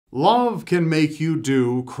Love can make you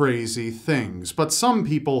do crazy things, but some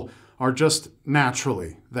people are just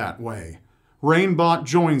naturally that way. Rainbot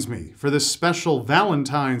joins me for this special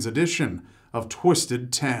Valentine's edition of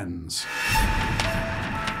Twisted Tens.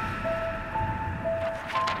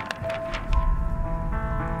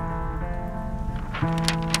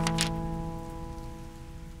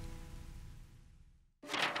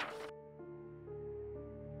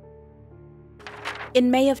 In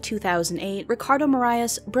May of 2008, Ricardo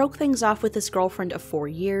Marias broke things off with his girlfriend of 4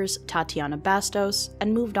 years, Tatiana Bastos,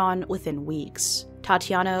 and moved on within weeks.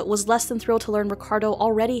 Tatiana was less than thrilled to learn Ricardo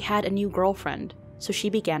already had a new girlfriend, so she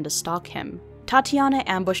began to stalk him. Tatiana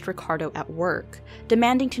ambushed Ricardo at work,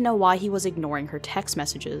 demanding to know why he was ignoring her text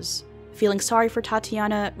messages. Feeling sorry for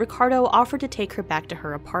Tatiana, Ricardo offered to take her back to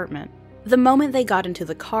her apartment. The moment they got into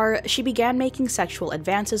the car, she began making sexual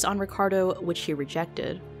advances on Ricardo, which he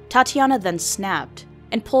rejected. Tatiana then snapped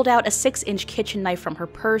and pulled out a 6-inch kitchen knife from her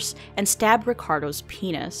purse and stabbed Ricardo's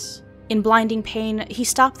penis. In blinding pain, he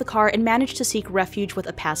stopped the car and managed to seek refuge with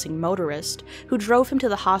a passing motorist, who drove him to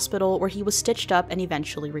the hospital where he was stitched up and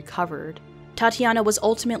eventually recovered. Tatiana was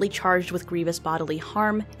ultimately charged with grievous bodily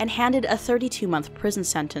harm and handed a 32-month prison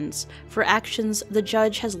sentence for actions the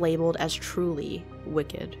judge has labeled as truly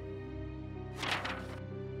wicked.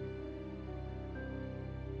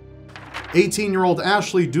 18-year-old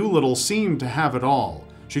Ashley Doolittle seemed to have it all.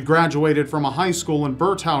 She'd graduated from a high school in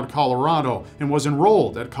Berthoud, Colorado, and was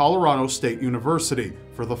enrolled at Colorado State University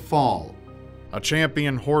for the fall. A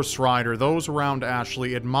champion horse rider, those around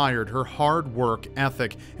Ashley admired her hard work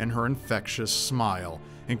ethic and her infectious smile,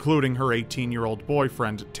 including her 18-year-old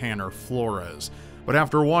boyfriend, Tanner Flores. But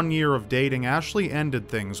after 1 year of dating, Ashley ended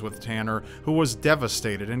things with Tanner, who was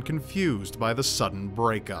devastated and confused by the sudden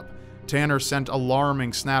breakup. Tanner sent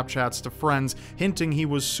alarming Snapchats to friends hinting he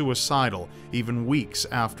was suicidal, even weeks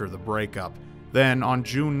after the breakup. Then, on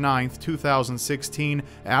June 9, 2016,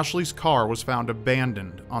 Ashley's car was found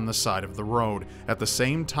abandoned on the side of the road. At the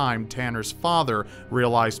same time, Tanner's father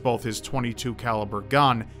realized both his .22 caliber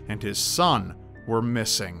gun and his son were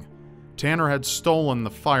missing. Tanner had stolen the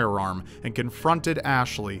firearm and confronted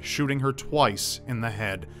Ashley, shooting her twice in the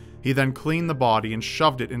head. He then cleaned the body and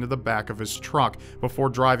shoved it into the back of his truck before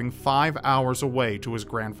driving 5 hours away to his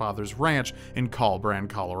grandfather's ranch in Colbrand,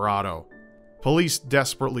 Colorado. Police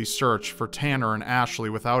desperately searched for Tanner and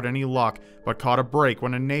Ashley without any luck, but caught a break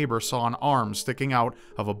when a neighbor saw an arm sticking out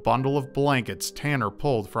of a bundle of blankets Tanner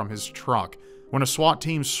pulled from his truck. When a SWAT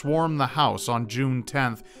team swarmed the house on June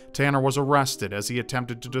 10th, Tanner was arrested as he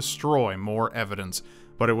attempted to destroy more evidence,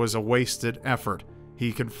 but it was a wasted effort.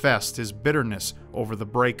 He confessed his bitterness over the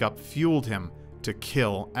breakup fueled him to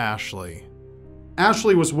kill Ashley.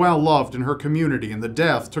 Ashley was well loved in her community, and the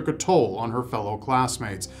death took a toll on her fellow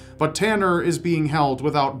classmates. But Tanner is being held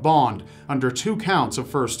without bond under 2 counts of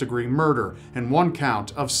first-degree murder and 1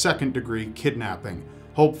 count of second-degree kidnapping.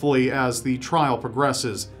 Hopefully, as the trial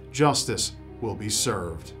progresses, justice will be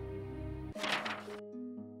served.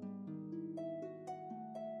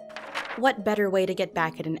 What better way to get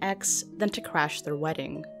back at an ex than to crash their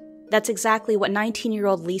wedding? That's exactly what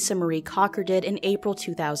 19-year-old Lisa Marie Cocker did in April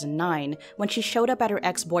 2009 when she showed up at her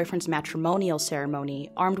ex-boyfriend's matrimonial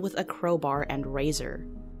ceremony armed with a crowbar and razor.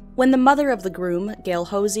 When the mother of the groom, Gail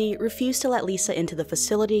Hosey, refused to let Lisa into the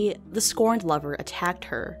facility, the scorned lover attacked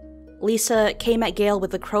her. Lisa came at Gail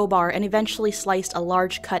with the crowbar and eventually sliced a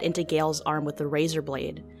large cut into Gail's arm with the razor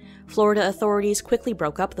blade. Florida authorities quickly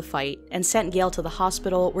broke up the fight and sent Gail to the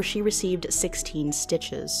hospital where she received 16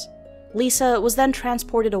 stitches. Lisa was then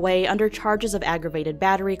transported away under charges of aggravated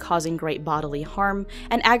battery causing great bodily harm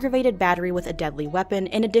and aggravated battery with a deadly weapon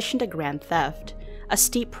in addition to grand theft, a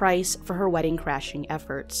steep price for her wedding crashing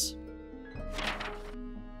efforts.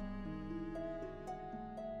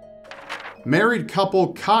 Married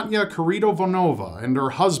couple Katya Kharitovonova and her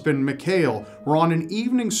husband Mikhail were on an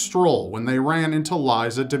evening stroll when they ran into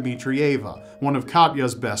Liza Dmitrieva, one of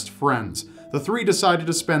Katya's best friends. The three decided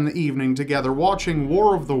to spend the evening together watching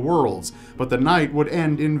War of the Worlds, but the night would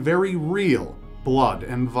end in very real blood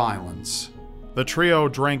and violence. The trio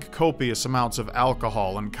drank copious amounts of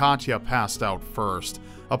alcohol and Katya passed out first.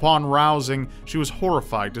 Upon rousing, she was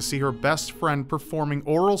horrified to see her best friend performing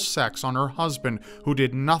oral sex on her husband, who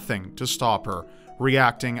did nothing to stop her.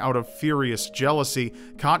 Reacting out of furious jealousy,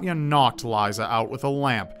 Katya knocked Liza out with a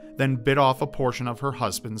lamp, then bit off a portion of her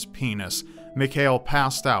husband's penis. Mikhail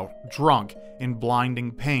passed out, drunk, in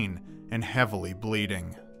blinding pain, and heavily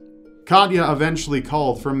bleeding. Katya eventually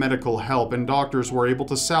called for medical help, and doctors were able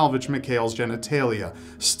to salvage Mikhail's genitalia.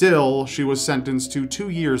 Still, she was sentenced to 2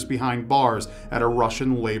 years behind bars at a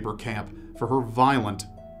Russian labor camp for her violent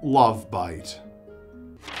love bite.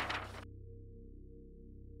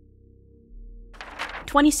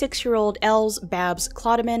 26-year-old Els Babs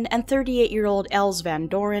Clotteman and 38-year-old Els Van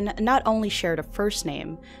Doren not only shared a first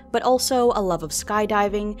name, but also a love of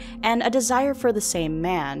skydiving and a desire for the same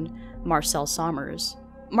man, Marcel Sommers.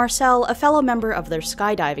 Marcel, a fellow member of their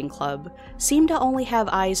skydiving club, seemed to only have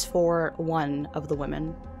eyes for one of the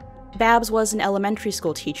women. Babs was an elementary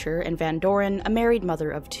school teacher and Van Doren a married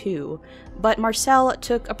mother of 2, but Marcel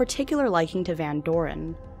took a particular liking to Van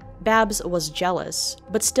Doren. Babs was jealous,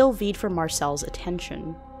 but still vied for Marcel's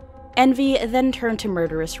attention. Envy then turned to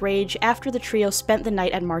murderous rage after the trio spent the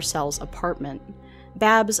night at Marcel's apartment.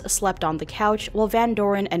 Babs slept on the couch while Van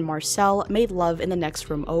Doren and Marcel made love in the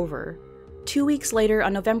next room over. 2 weeks later,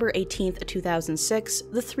 on November 18, 2006,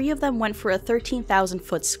 the three of them went for a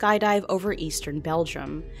 13,000-foot skydive over eastern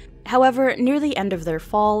Belgium. However, near the end of their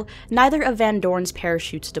fall, neither of Van Doren's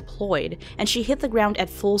parachutes deployed, and she hit the ground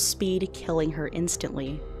at full speed, killing her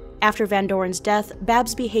instantly. After Van Doren's death,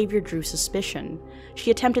 Babs' behavior drew suspicion.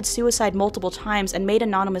 She attempted suicide multiple times and made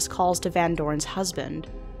anonymous calls to Van Doren's husband.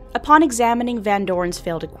 Upon examining Van Doren's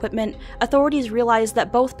failed equipment, authorities realized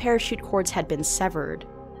that both parachute cords had been severed.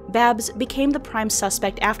 Babs became the prime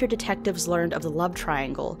suspect after detectives learned of the love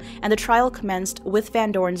triangle, and the trial commenced with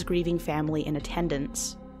Van Doren's grieving family in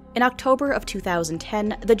attendance. In October of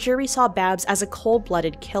 2010, the jury saw Babs as a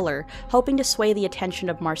cold-blooded killer, hoping to sway the attention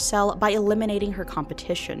of Marcel by eliminating her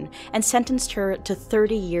competition, and sentenced her to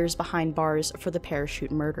 30 years behind bars for the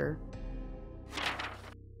parachute murder.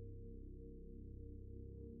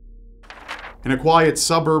 In a quiet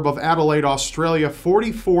suburb of Adelaide, Australia,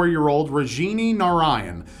 44-year-old Rajini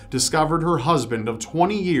Narayan discovered her husband of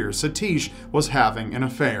 20 years, Satish, was having an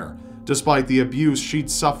affair. Despite the abuse she'd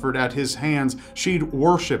suffered at his hands, she'd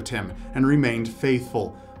worshipped him and remained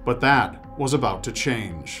faithful. But that was about to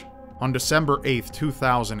change. On December 8,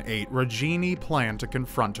 2008, Rajini planned to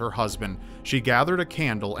confront her husband. She gathered a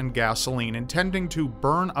candle and gasoline, intending to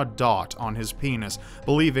burn a dot on his penis,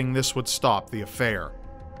 believing this would stop the affair.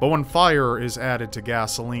 But when fire is added to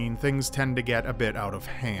gasoline, things tend to get a bit out of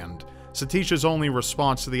hand. Satish's only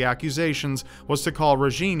response to the accusations was to call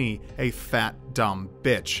Rajini a fat, dumb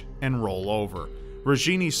bitch and roll over.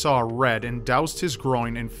 Rajini saw red and doused his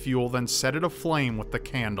groin in fuel, then set it aflame with the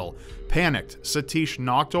candle. Panicked, Satish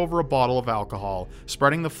knocked over a bottle of alcohol,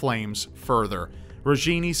 spreading the flames further.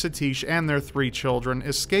 Rajini, Satish, and their 3 children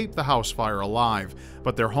escaped the house fire alive,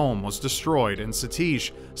 but their home was destroyed, and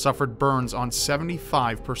Satish suffered burns on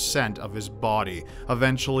 75% of his body,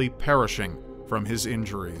 eventually perishing from his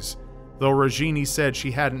injuries. Though Rajini said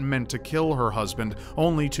she hadn't meant to kill her husband,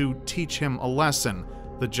 only to teach him a lesson,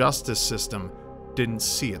 the justice system didn't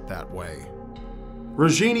see it that way.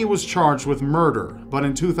 Rajini was charged with murder, but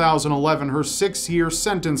in 2011 her 6-year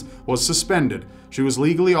sentence was suspended. She was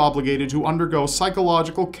legally obligated to undergo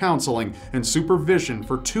psychological counseling and supervision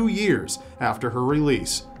for 2 years after her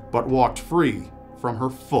release, but walked free from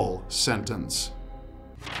her full sentence.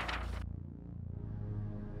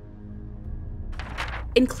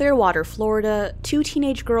 In Clearwater, Florida, 2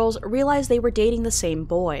 teenage girls realized they were dating the same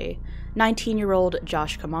boy, 19-year-old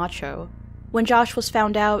Josh Camacho. When Josh was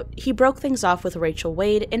found out, he broke things off with Rachel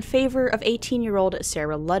Wade in favor of 18-year-old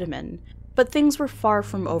Sarah Luddeman, but things were far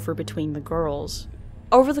from over between the girls.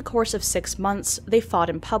 Over the course of 6 months, they fought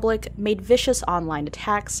in public, made vicious online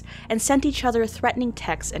attacks, and sent each other threatening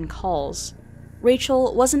texts and calls.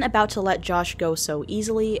 Rachel wasn't about to let Josh go so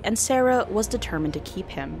easily, and Sarah was determined to keep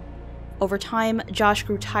him. Over time, Josh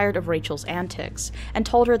grew tired of Rachel's antics, and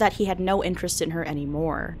told her that he had no interest in her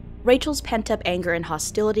anymore. Rachel's pent-up anger and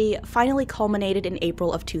hostility finally culminated in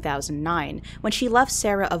April of 2009, when she left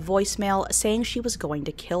Sarah a voicemail saying she was going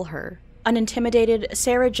to kill her. Unintimidated,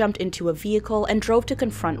 Sarah jumped into a vehicle and drove to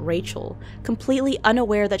confront Rachel, completely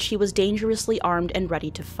unaware that she was dangerously armed and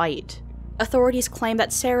ready to fight. Authorities claim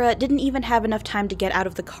that Sarah didn't even have enough time to get out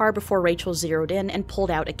of the car before Rachel zeroed in and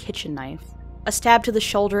pulled out a kitchen knife. A stab to the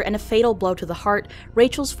shoulder and a fatal blow to the heart,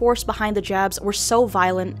 Rachel's force behind the jabs were so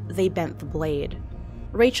violent they bent the blade.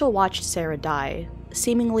 Rachel watched Sarah die,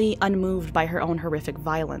 seemingly unmoved by her own horrific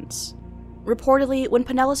violence. Reportedly, when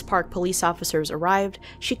Pinellas Park police officers arrived,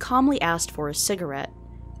 she calmly asked for a cigarette,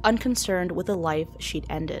 unconcerned with the life she'd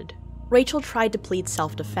ended. Rachel tried to plead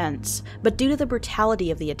self-defense, but due to the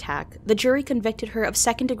brutality of the attack, the jury convicted her of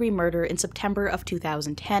second-degree murder in September of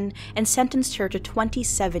 2010 and sentenced her to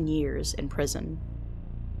 27 years in prison.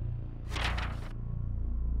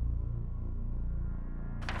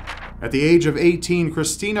 At the age of 18,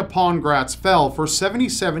 Kristina Pongracz fell for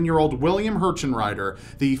 77-year-old William Herchenreiter,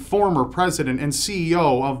 the former president and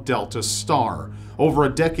CEO of Delta Star. Over a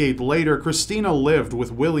decade later, Kristina lived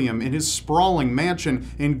with William in his sprawling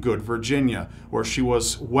mansion in Good, Virginia, where she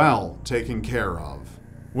was well taken care of.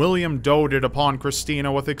 William doted upon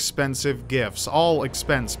Kristina with expensive gifts, all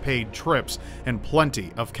expense-paid trips, and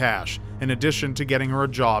plenty of cash, in addition to getting her a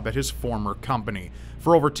job at his former company.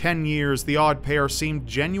 For over 10 years, the odd pair seemed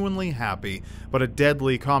genuinely happy, but a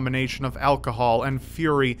deadly combination of alcohol and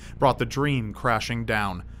fury brought the dream crashing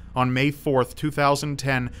down. On May 4th,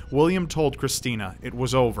 2010, William told Kristina it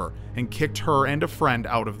was over and kicked her and a friend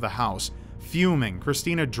out of the house. Fuming,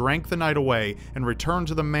 Kristina drank the night away and returned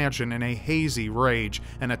to the mansion in a hazy rage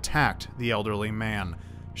and attacked the elderly man.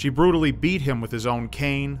 She brutally beat him with his own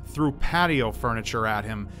cane, threw patio furniture at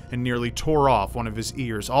him, and nearly tore off one of his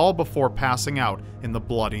ears, all before passing out in the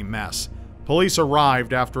bloody mess. Police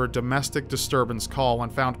arrived after a domestic disturbance call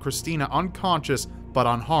and found Kristina unconscious but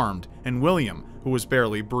unharmed, and William, who was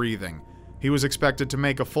barely breathing. He was expected to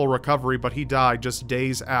make a full recovery, but he died just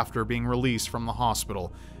days after being released from the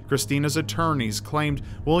hospital. Kristina's attorneys claimed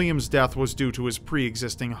William's death was due to his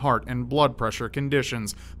pre-existing heart and blood pressure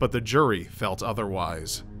conditions, but the jury felt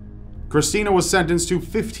otherwise. Kristina was sentenced to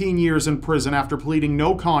 15 years in prison after pleading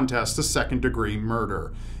no contest to second-degree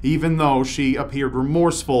murder. Even though she appeared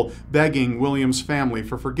remorseful, begging William's family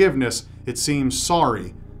for forgiveness, it seems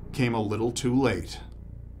sorry came a little too late.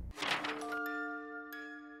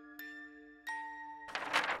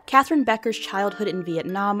 Catherine Becker's childhood in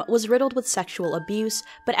Vietnam was riddled with sexual abuse,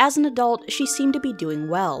 but as an adult, she seemed to be doing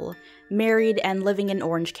well, married and living in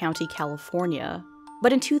Orange County, California.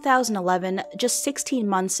 But in 2011, just 16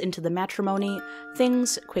 months into the matrimony,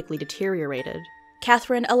 things quickly deteriorated.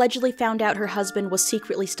 Catherine allegedly found out her husband was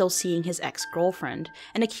secretly still seeing his ex-girlfriend,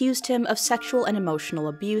 and accused him of sexual and emotional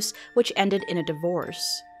abuse, which ended in a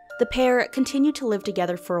divorce. The pair continued to live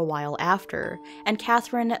together for a while after, and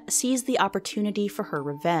Catherine seized the opportunity for her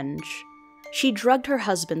revenge. She drugged her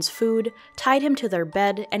husband's food, tied him to their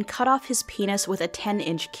bed, and cut off his penis with a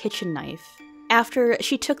 10-inch kitchen knife. After,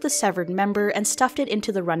 she took the severed member and stuffed it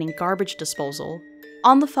into the running garbage disposal.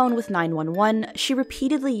 On the phone with 911, she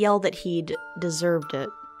repeatedly yelled that he'd deserved it.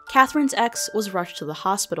 Catherine's ex was rushed to the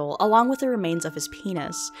hospital along with the remains of his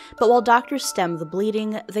penis, but while doctors stemmed the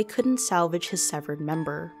bleeding, they couldn't salvage his severed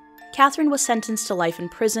member. Catherine was sentenced to life in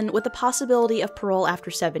prison with the possibility of parole after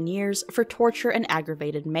 7 years for torture and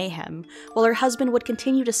aggravated mayhem, while her husband would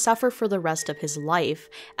continue to suffer for the rest of his life,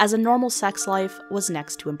 as a normal sex life was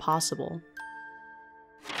next to impossible.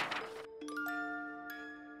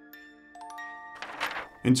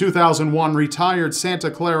 In 2001, retired Santa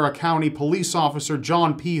Clara County police officer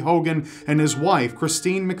John P. Hogan and his wife,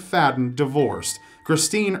 Christine McFadden, divorced.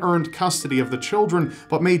 Christine earned custody of the children,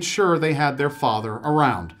 but made sure they had their father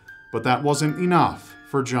around. But that wasn't enough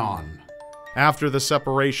for John. After the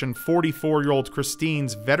separation, 44-year-old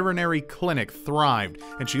Christine's veterinary clinic thrived,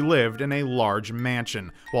 and she lived in a large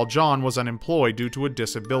mansion, while John was unemployed due to a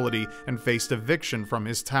disability and faced eviction from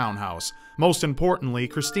his townhouse. Most importantly,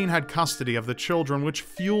 Christine had custody of the children, which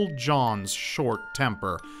fueled John's short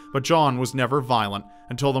temper. But John was never violent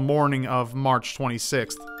until the morning of March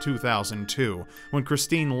 26, 2002. When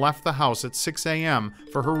Christine left the house at 6 a.m.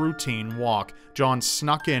 for her routine walk, John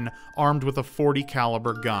snuck in, armed with a .40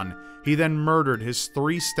 caliber gun. He then murdered his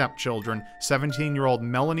 3 stepchildren, 17-year-old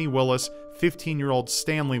Melanie Willis, 15-year-old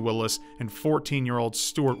Stanley Willis, and 14-year-old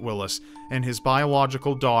Stuart Willis, and his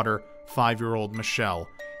biological daughter, 5-year-old Michelle.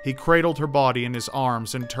 He cradled her body in his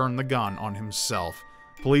arms and turned the gun on himself.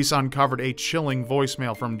 Police uncovered a chilling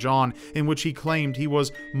voicemail from John in which he claimed he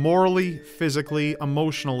was morally, physically,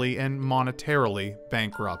 emotionally, and monetarily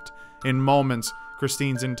bankrupt. In moments,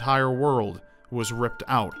 Christine's entire world was ripped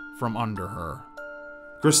out from under her.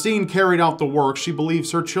 Christine carried out the work she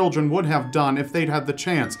believes her children would have done if they'd had the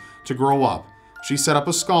chance to grow up. She set up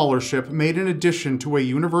a scholarship, made an addition to a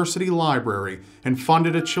university library, and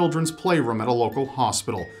funded a children's playroom at a local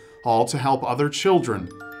hospital, all to help other children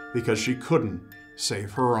because she couldn't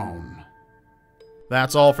save her own.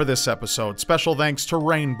 That's all for this episode. Special thanks to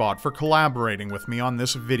Rainbot for collaborating with me on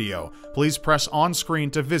this video. Please press on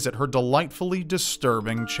screen to visit her delightfully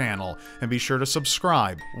disturbing channel, and be sure to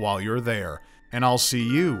subscribe while you're there. And I'll see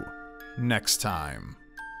you next time.